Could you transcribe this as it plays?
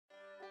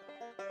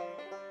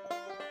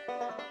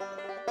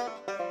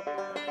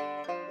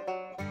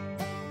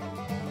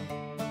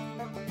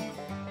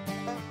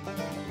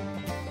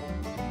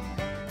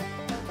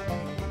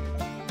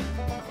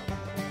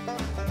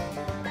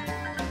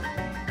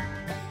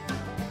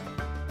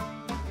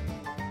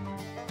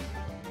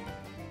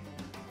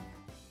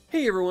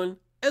Hey everyone,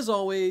 as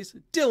always,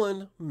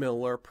 Dylan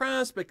Miller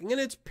Prospecting,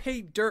 and it's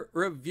Paydirt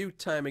review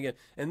time again.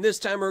 And this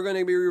time we're going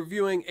to be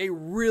reviewing a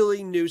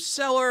really new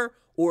seller,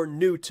 or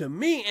new to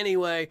me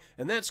anyway,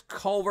 and that's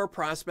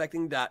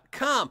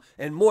culverprospecting.com,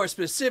 and more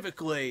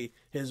specifically,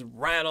 his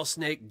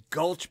Rattlesnake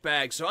Gulch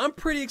bag. So I'm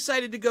pretty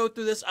excited to go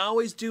through this. I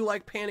always do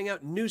like panning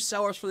out new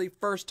sellers for the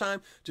first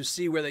time to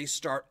see where they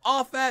start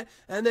off at,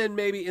 and then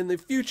maybe in the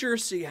future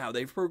see how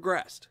they've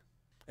progressed.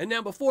 And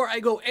now before I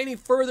go any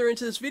further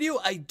into this video,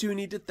 I do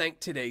need to thank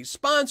today's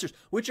sponsors,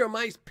 which are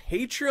my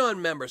Patreon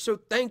members. So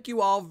thank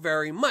you all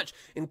very much,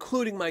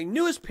 including my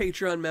newest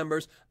Patreon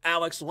members,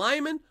 Alex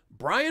Lyman,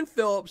 Brian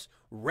Phillips,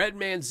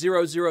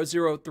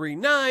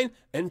 Redman00039,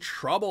 and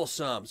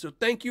Troublesome. So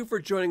thank you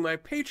for joining my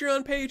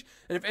Patreon page.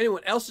 And if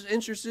anyone else is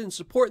interested in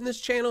supporting this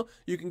channel,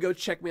 you can go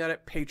check me out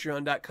at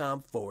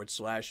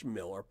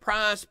patreon.com/Miller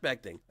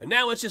Prospecting. And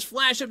now let's just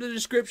flash up the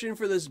description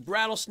for this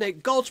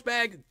Rattlesnake Gulch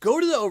bag,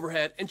 go to the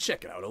overhead, and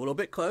check it out a little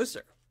bit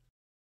closer.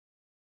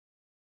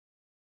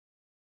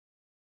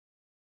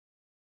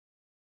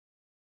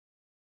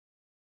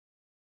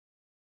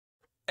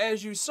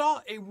 As you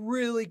saw, a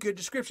really good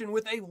description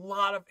with a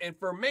lot of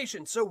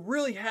information, so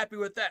really happy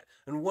with that.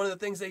 And one of the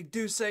things they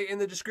do say in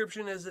the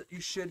description is that you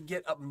should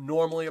get up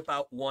normally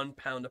about 1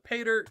 pound of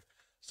Paydirt.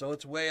 So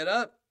let's weigh it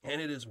up, and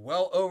it is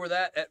well over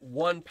that at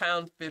 1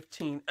 pound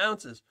 15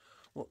 ounces.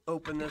 We'll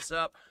open this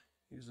up,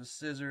 use the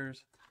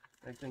scissors,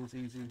 make things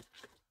easy.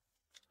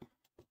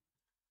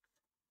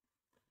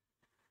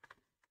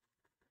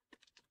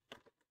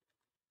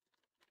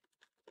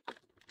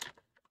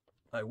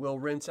 I will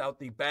rinse out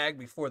the bag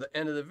before the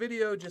end of the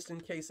video just in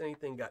case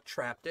anything got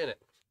trapped in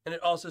it. And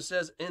it also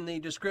says in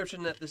the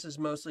description that this is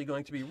mostly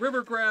going to be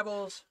river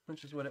gravels,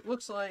 which is what it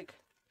looks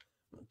like.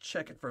 We'll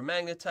check it for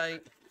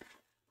magnetite.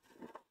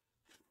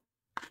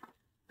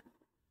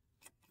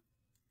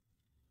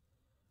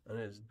 And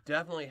it is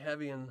definitely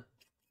heavy in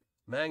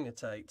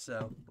magnetite.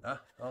 So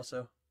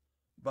also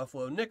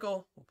buffalo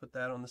nickel. We'll put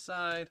that on the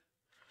side.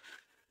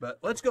 But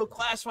let's go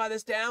classify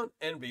this down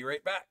and be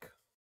right back.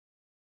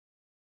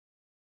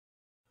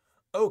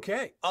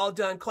 Okay, all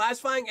done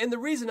classifying, and the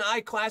reason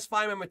I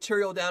classify my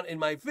material down in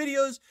my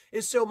videos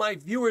is so my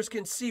viewers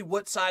can see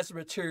what size the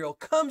material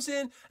comes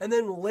in, and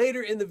then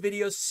later in the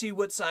videos see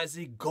what size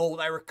the gold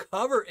I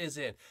recover is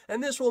in.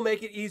 And this will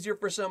make it easier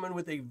for someone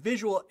with a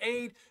visual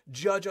aid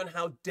judge on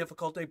how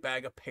difficult a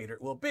bag of Paydirt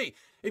will be.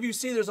 If you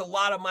see there's a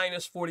lot of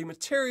 -40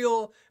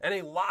 material and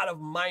a lot of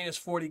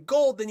 -40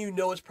 gold, then you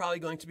know it's probably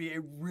going to be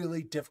a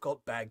really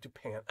difficult bag to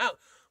pan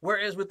out.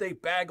 Whereas with a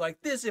bag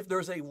like this, if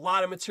there's a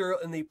lot of material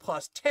in the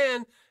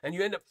 +10 and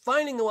you end up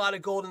finding a lot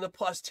of gold in the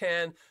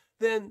 +10,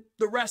 then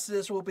the rest of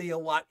this will be a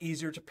lot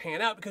easier to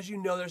pan out because you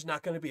know there's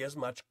not going to be as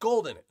much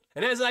gold in it.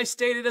 And as I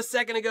stated a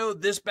second ago,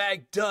 this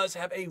bag does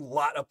have a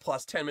lot of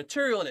 +10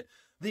 material in it.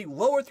 The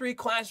lower three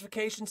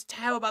classifications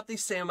have about the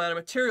same amount of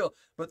material,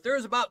 but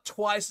there's about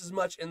twice as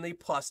much in the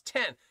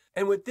 +10.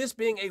 And with this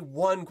being a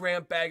 1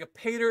 gram bag of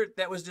Paydirt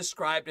that was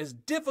described as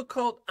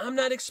difficult, I'm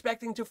not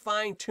expecting to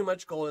find too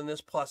much gold in this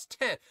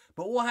 +10,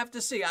 but we'll have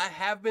to see. I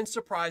have been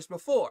surprised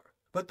before.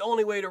 But the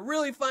only way to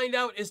really find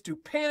out is to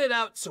pan it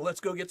out, so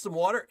let's go get some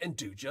water and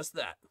do just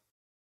that.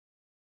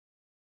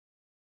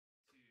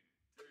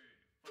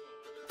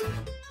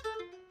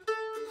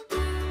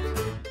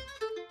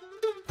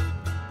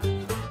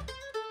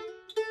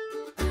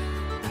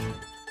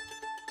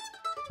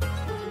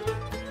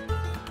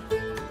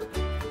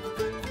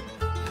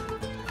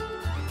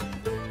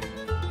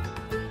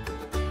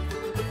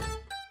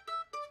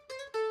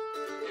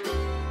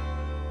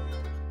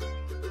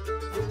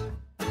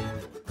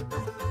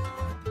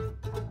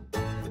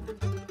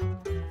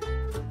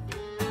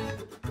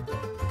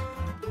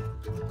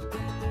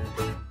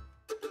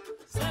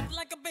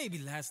 Baby,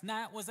 last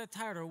night, was I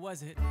tired or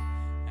was it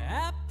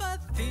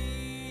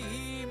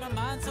apathy? My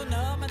mind's so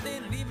numb I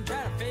didn't even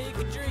try to fake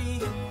a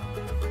dream.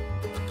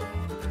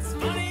 It's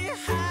funny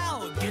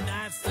how a good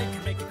night's sleep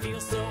can make you feel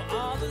so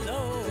all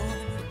alone.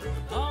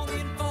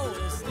 Longing for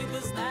those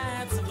sleepless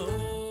nights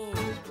alone.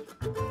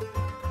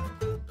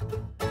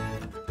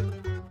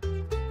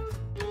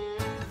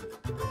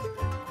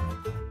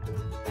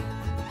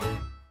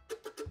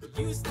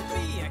 Used to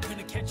be I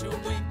couldn't catch a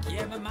wink,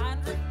 yeah, my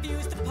mind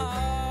refused to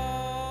pause.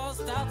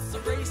 Thoughts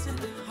are racing,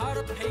 heart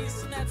a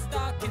pacing, that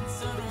stalking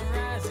sun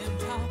rising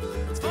tall.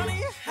 It's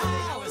funny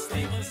how a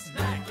sleepless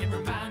night can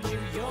remind you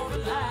you're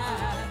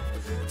alive.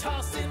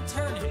 Tossing,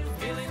 turning,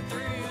 feeling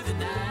through the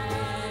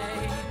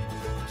night.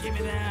 Give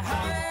me that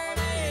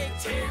heartache,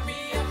 tear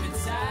me up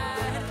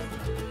inside.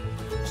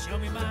 Show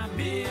me my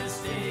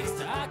mistakes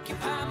to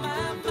occupy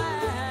my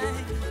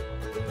mind.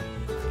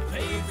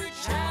 Favorite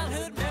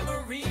childhood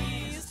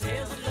memories,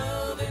 tales of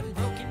love and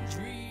broken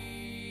dreams.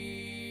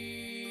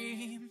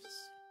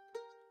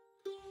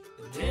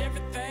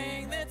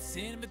 Everything that's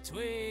in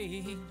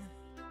between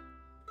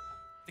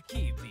that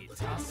keep me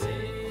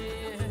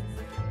tossing,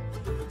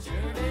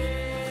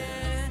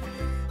 turning,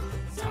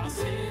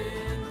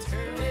 tossing,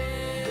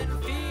 turning,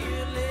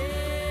 feeling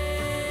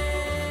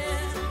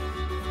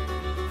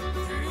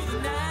through the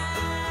night.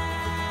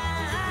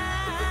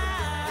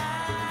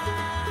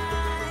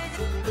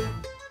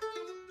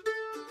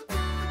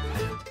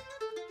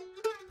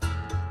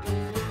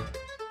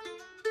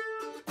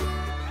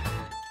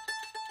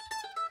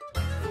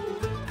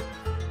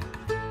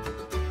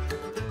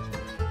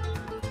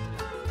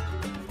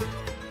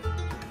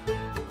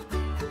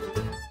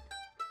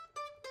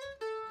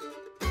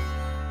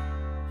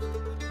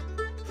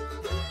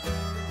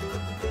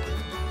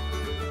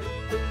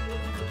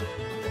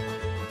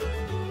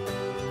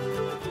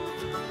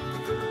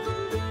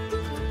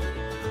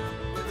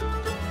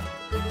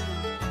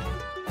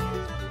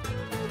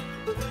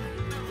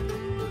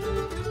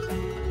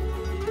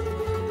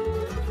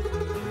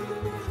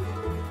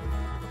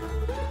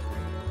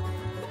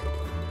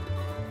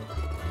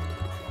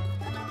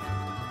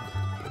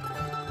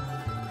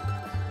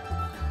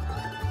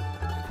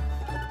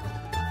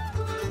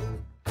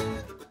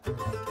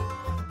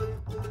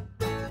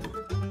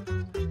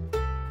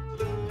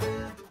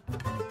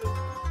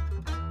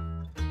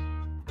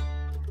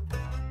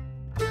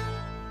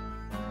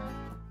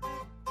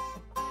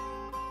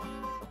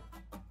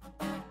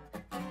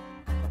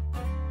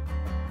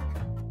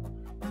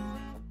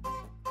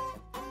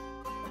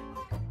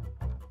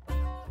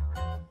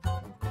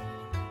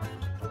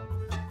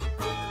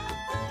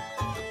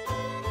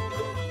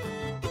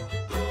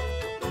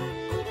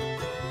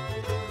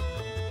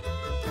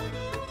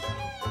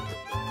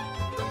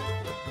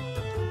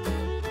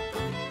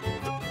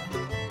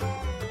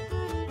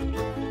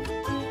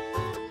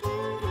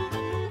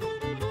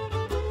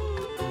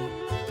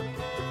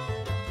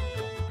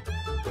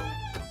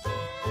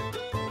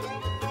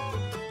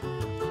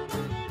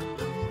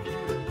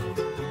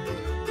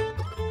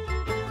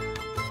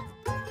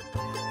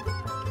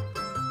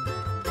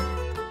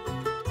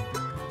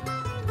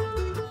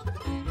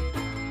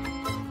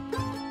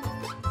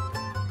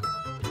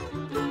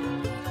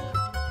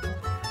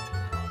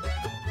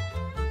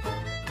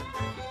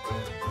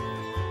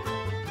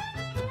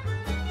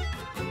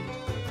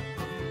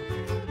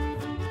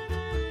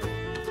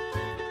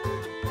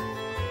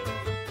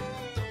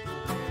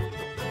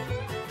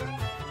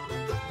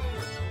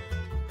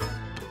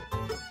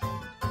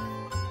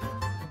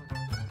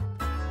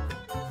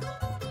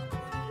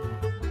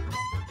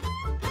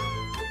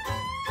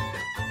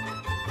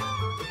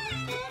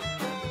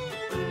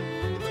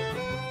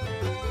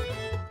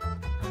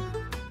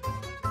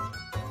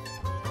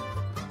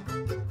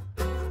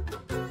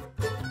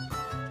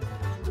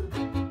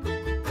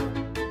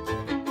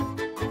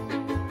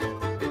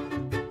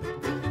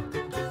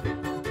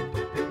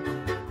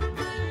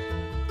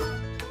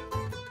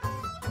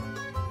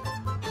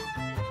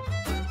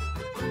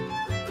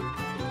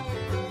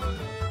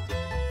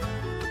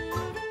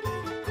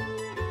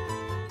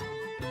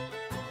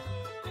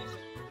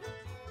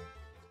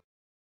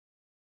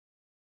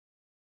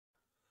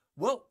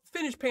 Well,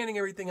 finished panning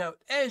everything out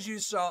as you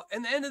saw,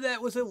 and the end of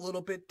that was a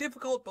little bit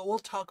difficult, but we'll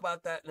talk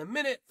about that in a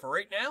minute. For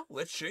right now,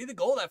 let's show you the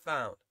gold I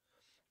found.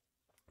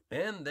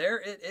 And there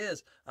it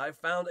is. I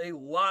found a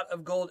lot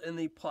of gold in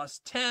the plus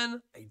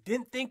 10. I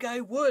didn't think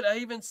I would. I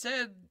even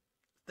said,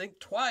 think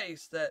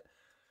twice, that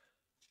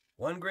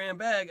 1 gram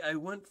bag, I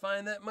wouldn't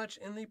find that much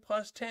in the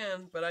plus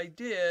 10, but I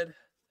did.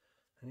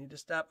 I need to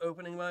stop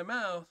opening my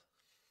mouth.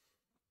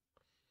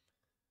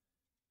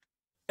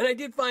 And I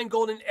did find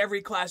gold in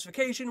every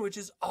classification, which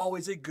is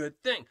always a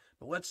good thing.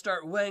 But let's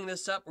start weighing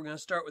this up. We're going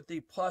to start with the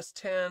plus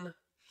 10.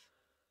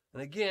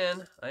 And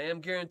again, I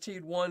am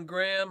guaranteed 1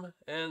 gram,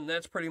 and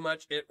that's pretty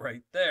much it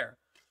right there.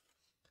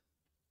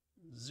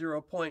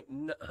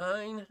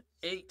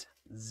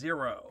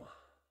 0.980.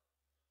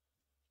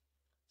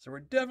 So we're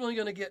definitely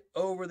going to get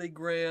over the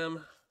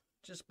gram.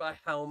 Just by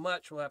how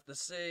much, we'll have to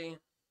see.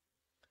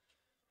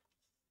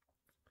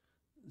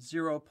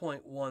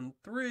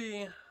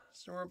 0.13.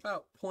 So we're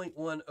about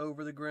 0.1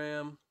 over the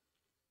gram.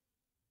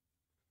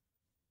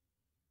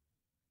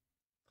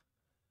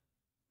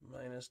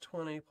 Minus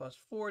 20 plus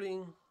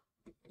 40.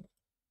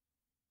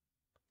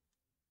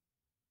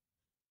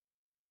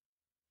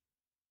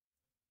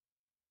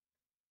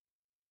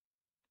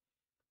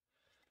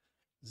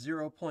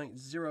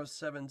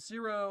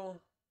 $0.070.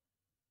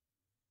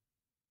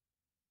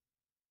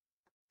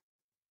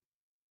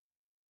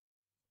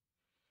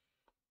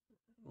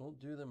 We'll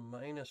do the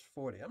minus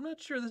 40. I'm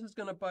not sure this is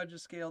going to budge the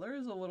scale. There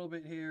is a little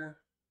bit here.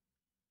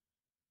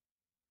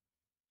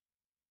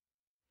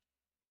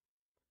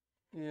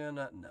 Yeah,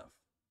 not enough.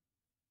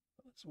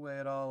 Let's weigh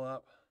it all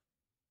up.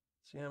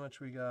 See how much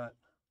we got.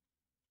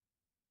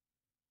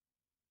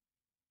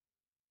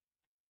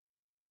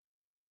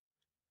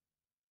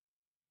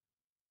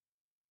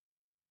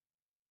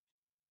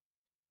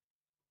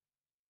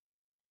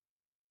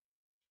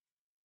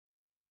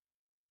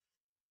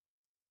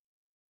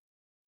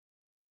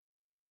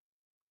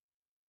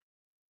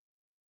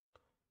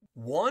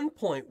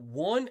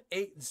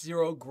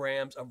 $1.180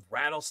 grams of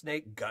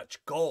Rattlesnake Gulch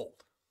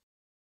gold.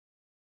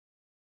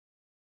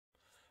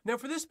 Now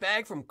for this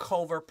bag from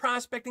Culver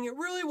Prospecting, it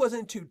really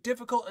wasn't too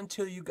difficult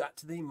until you got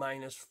to the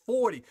minus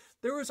 40.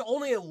 There was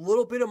only a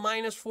little bit of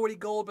minus 40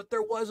 gold, but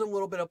there was a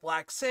little bit of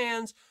black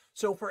sands.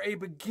 So for a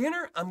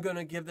beginner, I'm going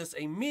to give this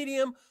a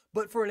medium,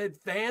 but for an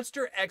advanced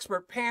or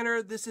expert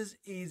panner, this is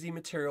easy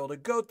material to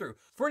go through.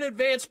 For an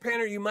advanced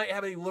panner, you might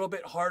have a little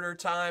bit harder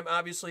time,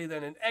 obviously,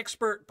 than an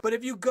expert, but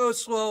if you go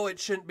slow, it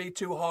shouldn't be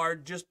too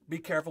hard. Just be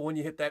careful when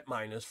you hit that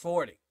minus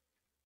 40.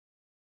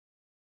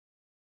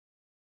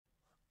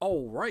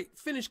 All right,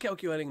 finished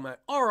calculating my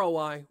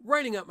ROI,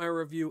 writing up my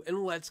review,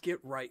 and let's get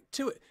right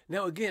to it.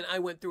 Now again, I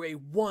went through a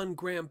 1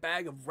 gram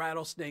bag of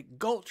Rattlesnake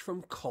Gulch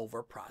from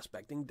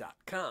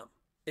culverprospecting.com.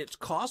 Its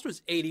cost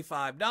was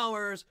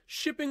 $85,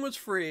 shipping was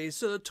free,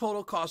 so the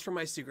total cost for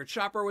my secret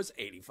shopper was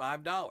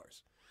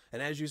 $85.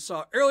 And as you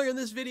saw earlier in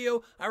this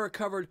video, I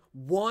recovered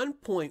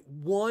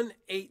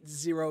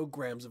 1.180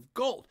 grams of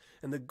gold.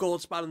 And the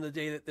gold spot on the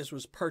day that this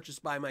was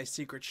purchased by my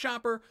secret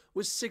shopper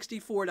was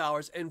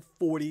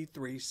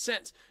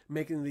 $64.43,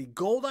 making the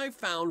gold I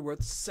found worth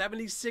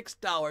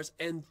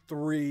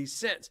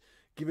 $76.03,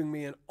 giving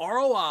me an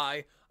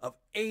ROI of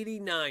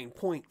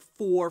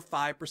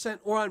 89.45%,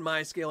 or on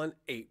my scale, an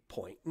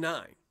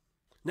 8.9.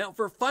 Now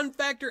for fun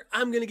factor,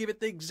 I'm going to give it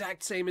the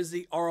exact same as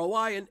the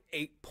ROI, an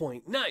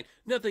 8.9.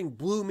 Nothing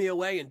blew me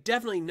away and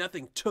definitely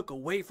nothing took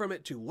away from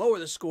it to lower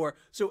the score,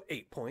 so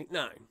 8.9.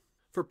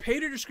 For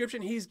Paydirt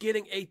description, he's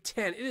getting a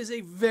 10. It is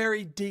a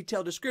very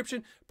detailed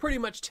description, pretty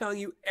much telling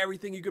you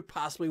everything you could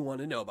possibly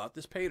want to know about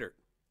this Paydirt.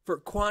 For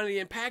quantity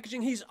and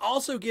packaging, he's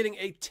also getting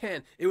a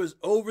 10. It was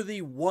over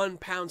the 1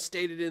 pound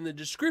stated in the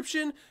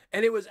description,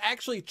 and it was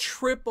actually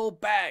triple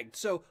bagged.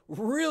 So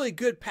really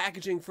good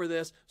packaging for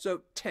this,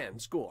 so 10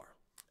 score.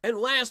 And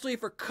lastly,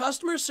 for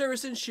customer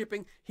service and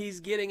shipping,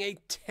 he's getting a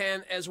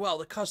 10 as well.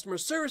 The customer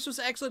service was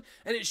excellent,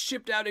 and it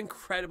shipped out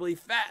incredibly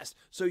fast.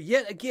 So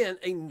yet again,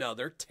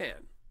 another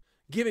 10.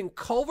 Giving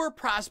Culver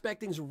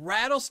Prospecting's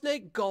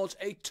Rattlesnake Gulch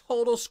a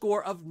total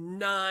score of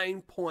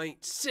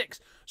 9.6.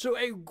 So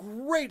a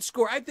great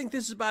score. I think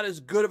this is about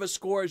as good of a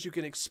score as you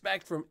can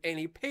expect from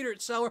any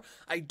Paydirt seller.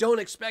 I don't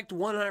expect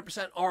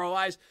 100%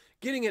 ROIs.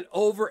 Getting an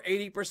over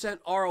 80%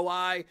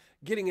 ROI,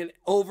 getting an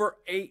over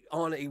 8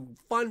 on a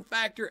fun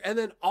factor, and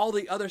then all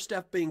the other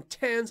stuff being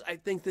 10s, I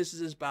think this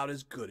is about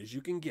as good as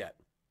you can get.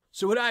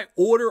 So would I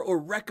order or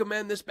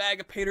recommend this bag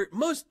of Paydirt?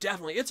 Most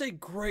definitely. It's a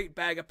great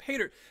bag of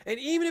Paydirt. And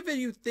even if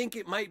you think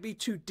it might be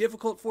too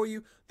difficult for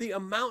you, the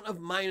amount of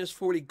minus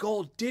 40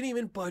 gold didn't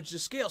even budge the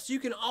scale. So you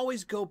can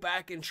always go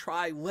back and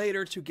try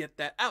later to get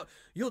that out.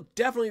 You'll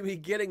definitely be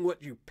getting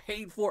what you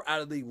paid for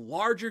out of the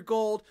larger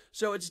gold.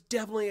 So it's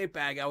definitely a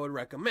bag I would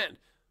recommend.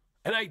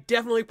 And I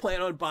definitely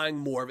plan on buying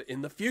more of it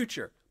in the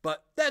future.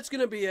 But that's going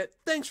to be it.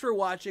 Thanks for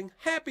watching.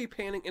 Happy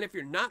panning. And if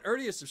you're not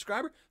already a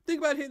subscriber, think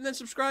about hitting that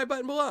subscribe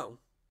button below.